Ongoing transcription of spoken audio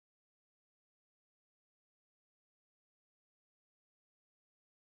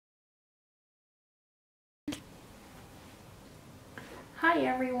Hi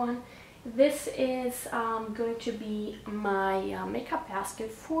everyone, this is going to be my makeup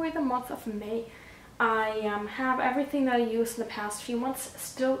basket for the month of May. I have everything that I used in the past few months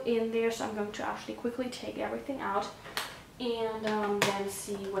still in there, so I'm going to actually quickly take everything out and then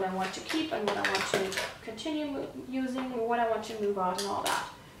see what I want to keep and what I want to continue using or what I want to move out and all that.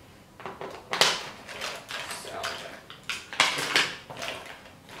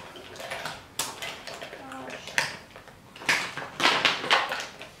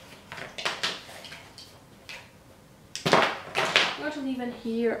 I'm going to leave in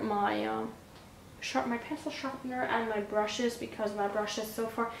here my my pencil sharpener and my brushes, because my brushes so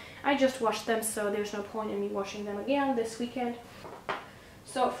far I just washed them, so there's no point in me washing them again this weekend.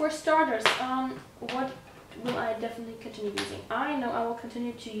 So for starters, what will I definitely continue using? I know I will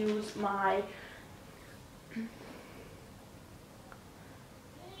continue to use my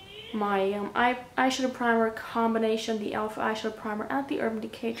eyeshadow primer combination, the Alpha eyeshadow primer and the Urban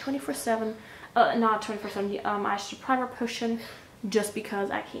Decay 24/7, not 24/7, the eyeshadow primer cushion, just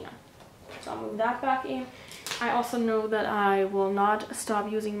because I can. So I'll move that back in. I also know that I will not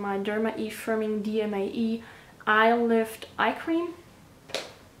stop using my Derma E Firming DMAE Eye Lift Eye Cream.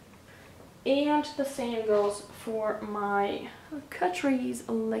 And the same goes for my Catrice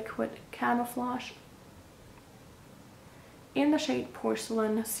Liquid Camouflage in the shade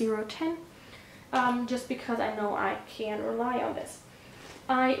Porcelain 010, just because I know I can rely on this.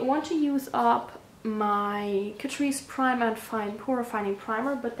 I want to use up my Catrice Prime and Fine Pore Refining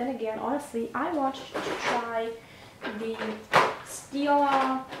Primer, but then again, honestly, I want to try the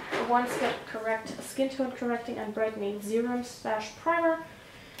Stila One Step Correct Skin Tone Correcting and Brightening Serum / Primer.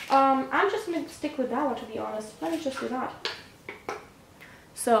 I'm just going to stick with that one, to be honest. Let me just do that.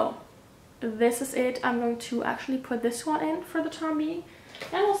 So this is it. I'm going to actually put this one in for the time being,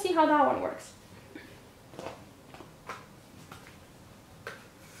 and we'll see how that one works.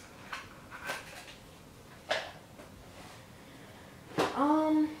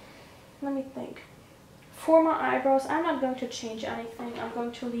 Let me think. For my eyebrows, I'm not going to change anything. I'm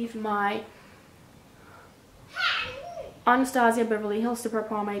going to leave my Anastasia Beverly Hills Super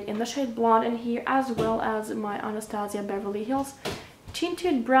Pomade in the shade Blonde in here, as well as my Anastasia Beverly Hills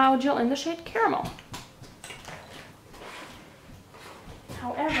Tinted Brow Gel in the shade Caramel.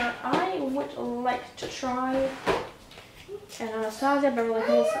 However, I would like to try an Anastasia Beverly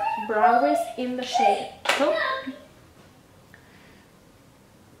Hills Brow Wiz in the shade Taupe.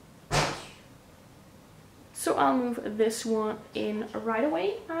 So I'll move this one in right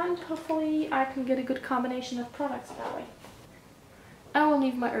away, and hopefully I can get a good combination of products that way. I will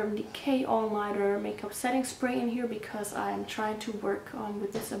leave my Urban Decay All Nighter Makeup Setting Spray in here, because I'm trying to work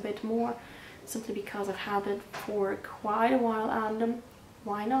with this a bit more, simply because I've had it for quite a while, and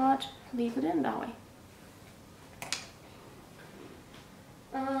why not leave it in that way.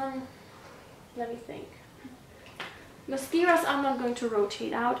 Let me think. Mascaras I'm not going to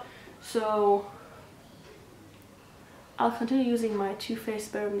rotate out, so I'll continue using my Too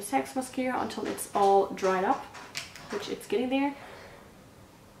Faced Better Than Sex mascara until it's all dried up, which it's getting there.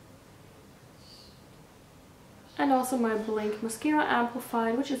 And also my Blink Mascara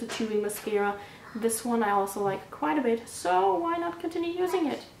Amplified, which is a tubing mascara. This one I also like quite a bit, so why not continue using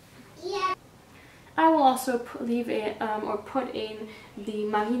it? Yeah. I will also put in the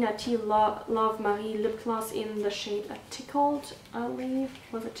Marina T Love Marie Lip Gloss in the shade Tickled, I believe.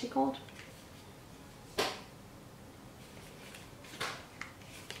 Was it Tickled?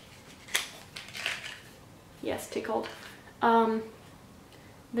 Yes, Tickled.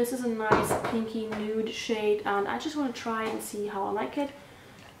 This is a nice pinky nude shade, and I just want to try and see how I like it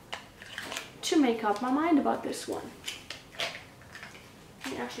to make up my mind about this one.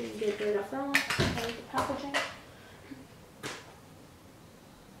 Let me actually get rid of that one. I like the packaging.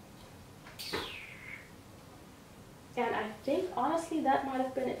 And I think, honestly, that might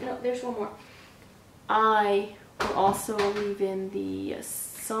have been it. No, there's one more. I will also leave in the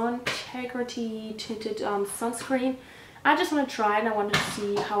Suntegrity Tinted Sunscreen. I just want to try it, and I want to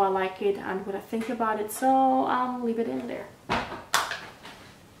see how I like it and what I think about it, so I'll leave it in there.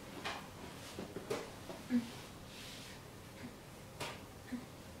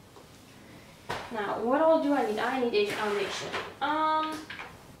 Now, what all do I need? I need a foundation.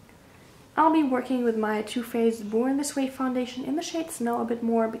 I'll be working with my Too Faced Born This Way foundation in the shade Snow a bit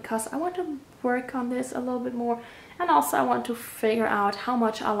more, because I want to work on this a little bit more, and also I want to figure out how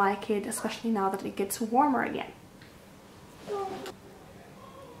much I like it, especially now that it gets warmer again.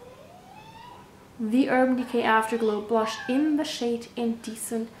 The Urban Decay Afterglow blush in the shade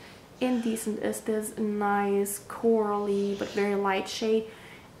Indecent. Indecent is this nice corally but very light shade,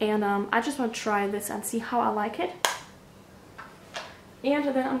 and I just want to try this and see how I like it. And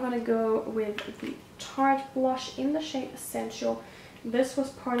then I'm going to go with the Tarte blush in the shade Essential. This was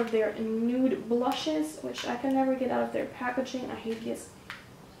part of their nude blushes, which I can never get out of their packaging. I hate this.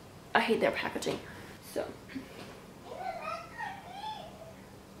 I hate their packaging.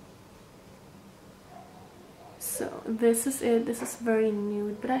 So this is it. This is very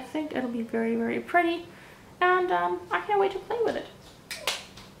nude, but I think it'll be very, very pretty. And I can't wait to play with it.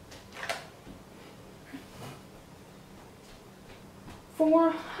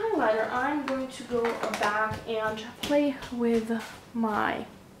 For highlighter, I'm going to go back and play with my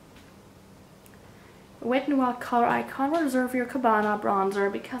Wet n Wild Color Icon Reserve Your Cabana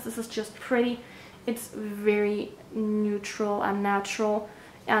bronzer because this is just pretty. It's very neutral and natural,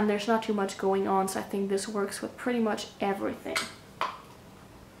 and there's not too much going on, so I think this works with pretty much everything.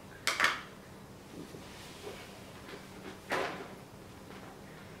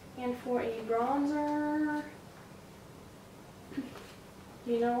 And for a bronzer,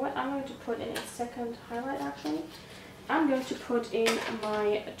 you know what, I'm going to put in a second highlight actually. I'm going to put in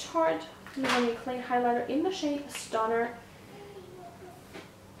my Tarte Millennium Clay highlighter in the shade Stunner.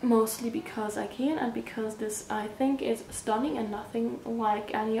 Mostly because I can and because this I think is stunning and nothing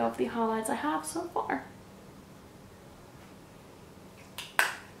like any of the highlights I have so far.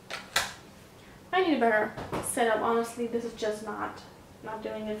 I need a better setup, honestly. This is just not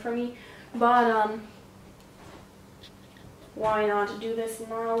doing it for me. But why not do this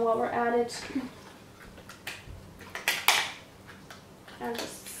now while we're at it? And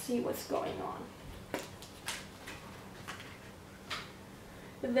just see what's going on.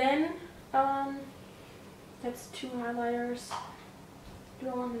 Then, that's 2 highlighters. Do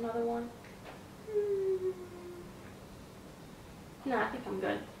I want another one? No, I think I'm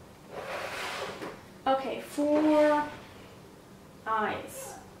good. Okay, for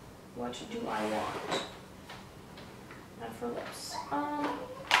eyes, what do I want? And for lips,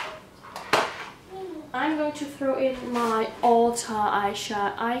 I'm going to throw in my Ulta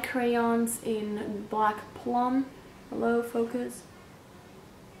eyeshadow eye crayons in Black Plum. Hello, focus.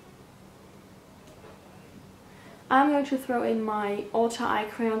 I'm going to throw in my Ulta eye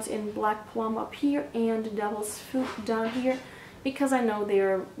crayons in Black Plum up here and Devil's Foot down here because I know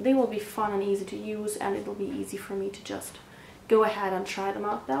they will be fun and easy to use, and it will be easy for me to just go ahead and try them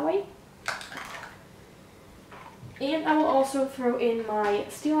out that way. And I will also throw in my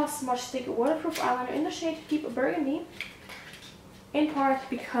Stila Smudge Stick waterproof eyeliner in the shade Deep Burgundy, in part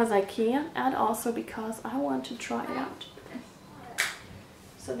because I can and also because I want to try it out.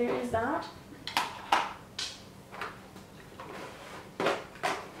 So there is that.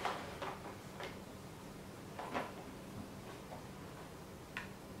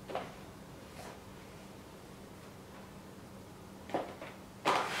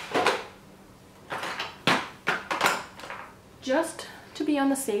 Just to be on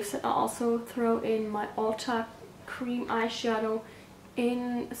the safe side, I'll also throw in my Ulta cream eyeshadow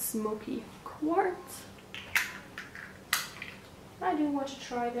in Smoky Quartz. I do want to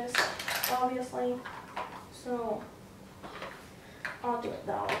try this, obviously, so I'll do it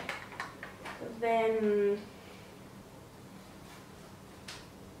that way. Then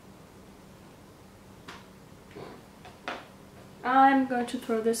I'm going to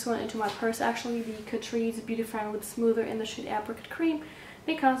throw this one into my purse, actually the Catrice Beautifier with Smoother in the shade Apricot Cream,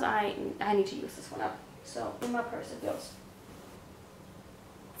 because I need to use this one up. So in my purse it goes.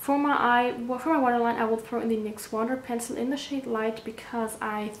 For my waterline, I will throw in the NYX Wonder Pencil in the shade Light because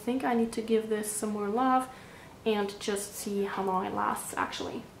I think I need to give this some more love and just see how long it lasts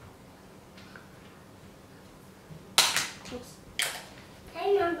actually. Oops.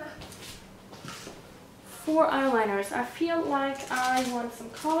 Hey, Mama. For eyeliners, I feel like I want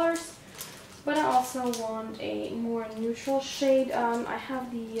some colors, but I also want a more neutral shade. I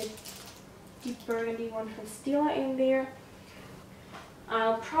have the Deep Burgundy one from Stila in there.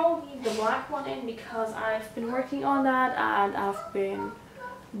 I'll probably leave the black one in because I've been working on that and I've been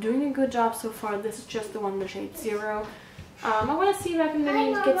doing a good job so far. This is just the one in the shade 0. I want to see if I can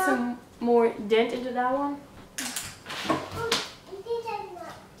maybe get some more dent into that one.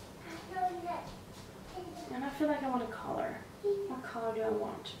 And I feel like I want a color. What color do I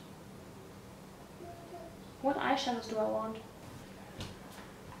want? What eyeshadows do I want?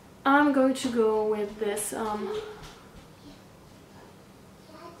 I'm going to go with this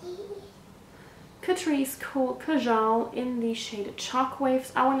Catrice Kohl Kajal in the shade Chalk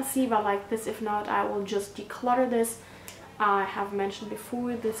Waves. I want to see if I like this. If not, I will just declutter this. I have mentioned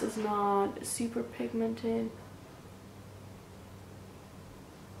before, this is not super pigmented.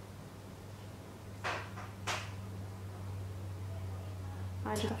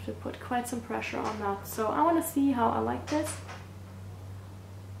 I just have to put quite some pressure on that. So I want to see how I like this.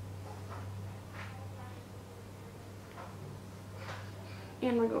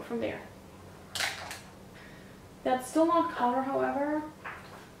 and we'll go from there. That's still not color, however.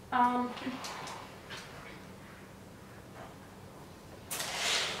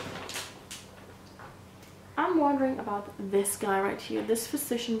 I'm wondering about this guy right here, this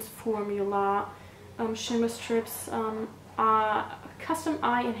Physicians Formula shimmer strips, custom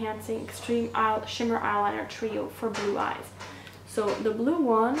eye enhancing extreme shimmer eyeliner trio for blue eyes. So the blue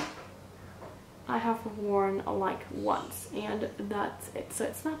one I have worn like once, and that's it. So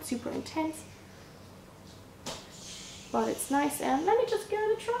it's not super intense, but it's nice, and let me just give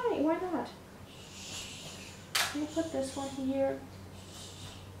it a try. Why not? Let me put this one here.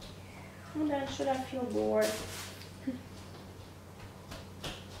 And then should I feel bored,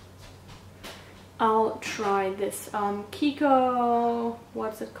 I'll try this Kiko,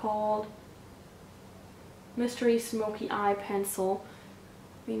 what's it called? Mystery Smoky Eye Pencil.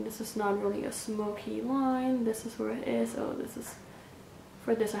 I mean, this is not really a smoky line. This is where it is. Oh, this is,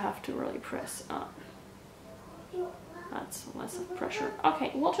 for this I have to really press up. That's less of pressure.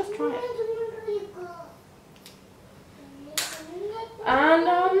 Okay, we'll just try it. And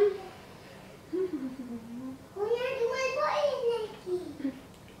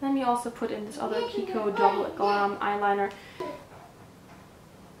let me also put in this other Kiko Double Glam eyeliner.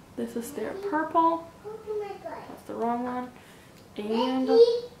 This is their purple. That's the wrong one. And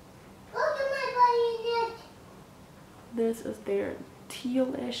this is their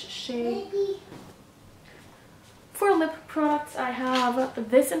tealish shade. For lip products, I have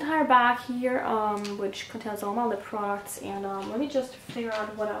this entire bag here, which contains all my lip products, and let me just figure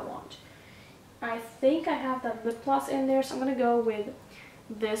out what I want. I think I have that lip gloss in there, so I'm gonna go with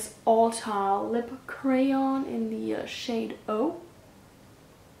this Ulta lip crayon in the shade O.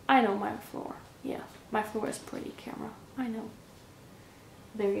 I know my floor. Yeah, my floor is pretty, camera. I know.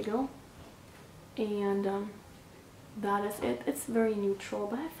 There you go. And that is it. It's very neutral,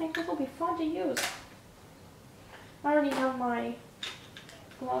 but I think it will be fun to use. I already have my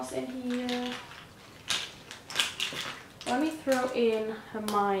gloss in here. Let me throw in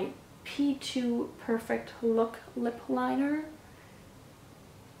my P2 Perfect Look lip liner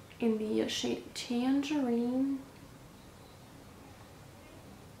in the shade Tangerine.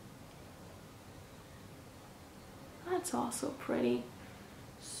 That's also pretty.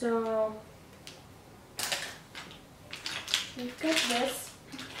 So we've got this.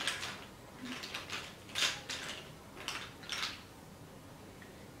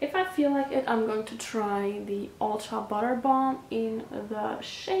 If I feel like it, I'm going to try the Ulta Butter Balm in the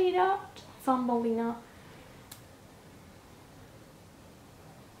shade Thumbelina.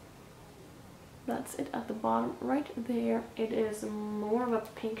 That's it at the bottom right there. It is more of a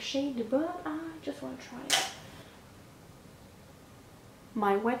pink shade, but I just want to try it.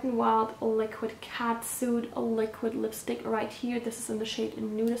 My Wet n Wild Liquid Catsuit liquid lipstick right here. This is in the shade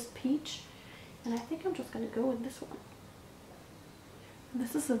Nudist Peach, and I think I'm just going to go with this one.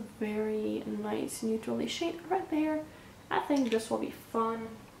 This is a very nice neutrally shade right there. I think this will be fun.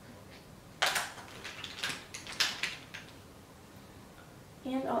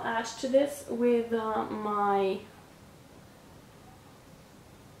 And I'll add to this with my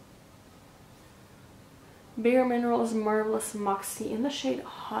Bare Minerals Marvelous Moxie in the shade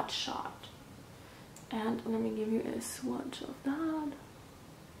Hot Shot. And let me give you a swatch of that.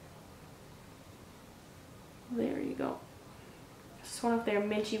 There you go. It's one of their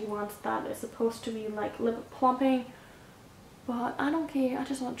minty ones that is supposed to be like lip plumping, but I don't care. I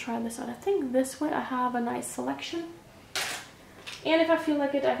just want to try this out. I think this way I have a nice selection, and if I feel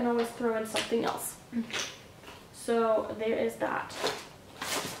like it, I can always throw in something else. So there is that.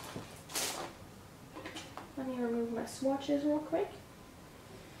 Let me remove my swatches real quick,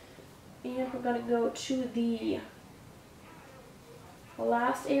 and we're gonna go to the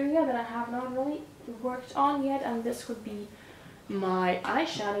last area that I have not really worked on yet, and this would be my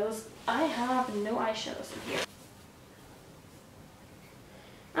eyeshadows. I have no eyeshadows in here.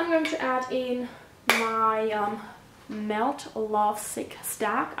 I'm going to add in my Melt Love Sick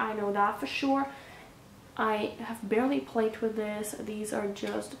stack. I know that for sure. I have barely played with this. These are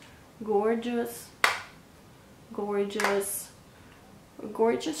just gorgeous, gorgeous,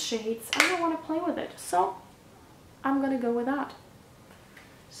 gorgeous shades. I don't want to play with it, so I'm gonna go with that.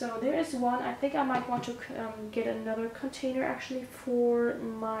 So there is one. I think I might want to get another container actually for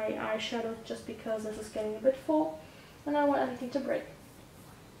my eyeshadow, just because this is getting a bit full and I don't want anything to break.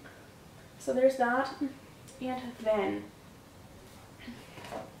 So there's that. And then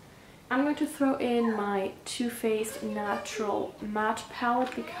I'm going to throw in my Too Faced Natural Matte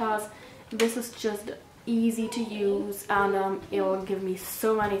Palette, because this is just easy to use and it will give me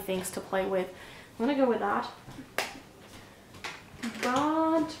so many things to play with. I'm gonna go with that. But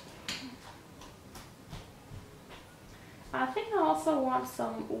I think I also want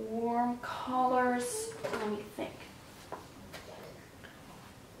some warm colors. Let me think.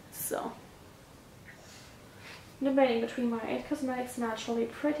 So, debating between my IT Cosmetics Naturally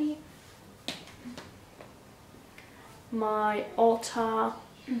Pretty, my Ulta,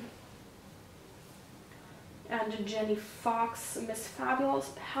 and Jenny Fox Miss Fabulous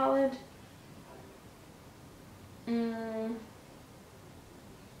palette.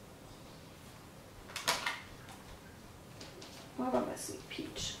 What about my Sweet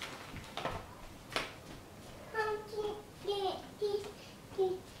Peach?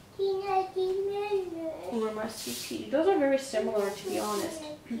 Or my Sweet Peach. Those are very similar, to be honest.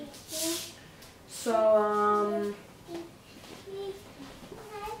 So,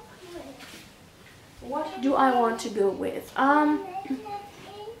 what do I want to go with?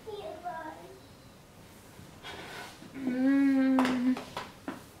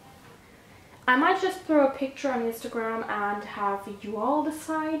 I might just throw a picture on Instagram and have you all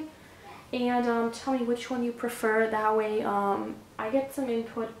decide and tell me which one you prefer. That way I get some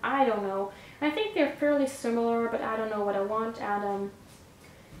input. I don't know. I think they're fairly similar, but I don't know what I want, and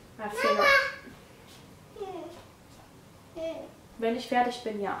I figure wenn ich fertig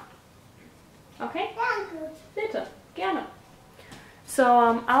bin, ja. Okay? Bitte, gerne.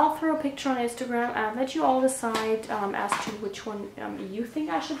 So I'll throw a picture on Instagram and let you all decide as to which one you think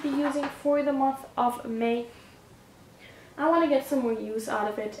I should be using for the month of May. I want to get some more use out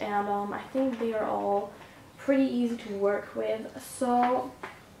of it, and I think they are all pretty easy to work with. So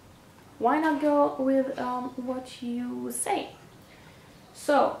why not go with what you say?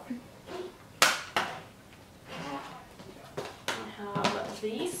 So I have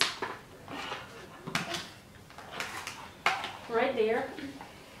these right there,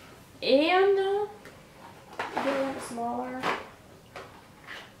 and they want smaller.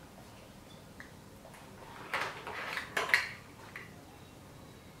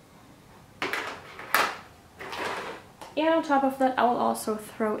 And on top of that, I will also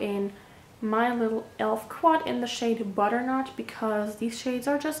throw in my little e.l.f. quad in the shade Butternut, because these shades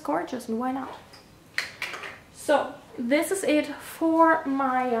are just gorgeous, and why not? So this is it for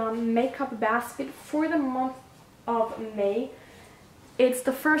my makeup basket for the month of May. It's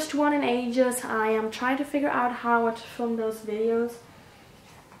the first one in ages. I am trying to figure out how to film those videos,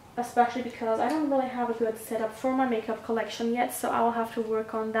 especially because I don't really have a good setup for my makeup collection yet, so I will have to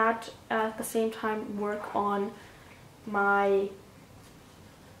work on that at the same time, work on my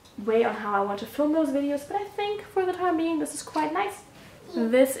way on how I want to film those videos. But I think for the time being this is quite nice.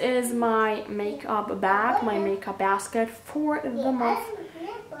 This is my makeup bag, my makeup basket for the month,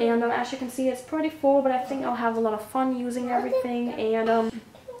 and as you can see, it's pretty full, but I think I'll have a lot of fun using everything. And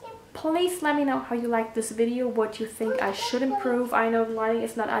please let me know how you like this video, what you think I should improve. I know the lighting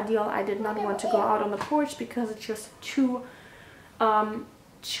is not ideal. I did not want to go out on the porch because it's just too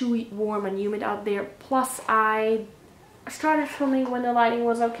warm and humid out there. Plus I started filming when the lighting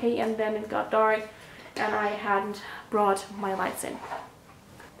was okay, and then it got dark and I hadn't brought my lights in.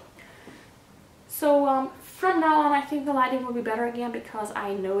 So from now on I think the lighting will be better again, because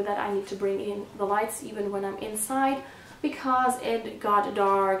I know that I need to bring in the lights even when I'm inside, because it got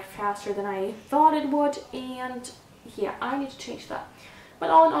dark faster than I thought it would, and yeah, I need to change that. But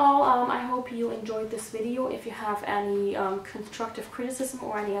all in all, I hope you enjoyed this video. If you have any constructive criticism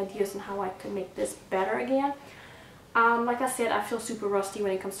or any ideas on how I can make this better again. Like I said, I feel super rusty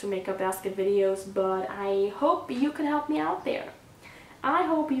when it comes to makeup basket videos, but I hope you can help me out there. I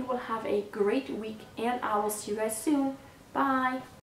hope you will have a great week, and I will see you guys soon. Bye!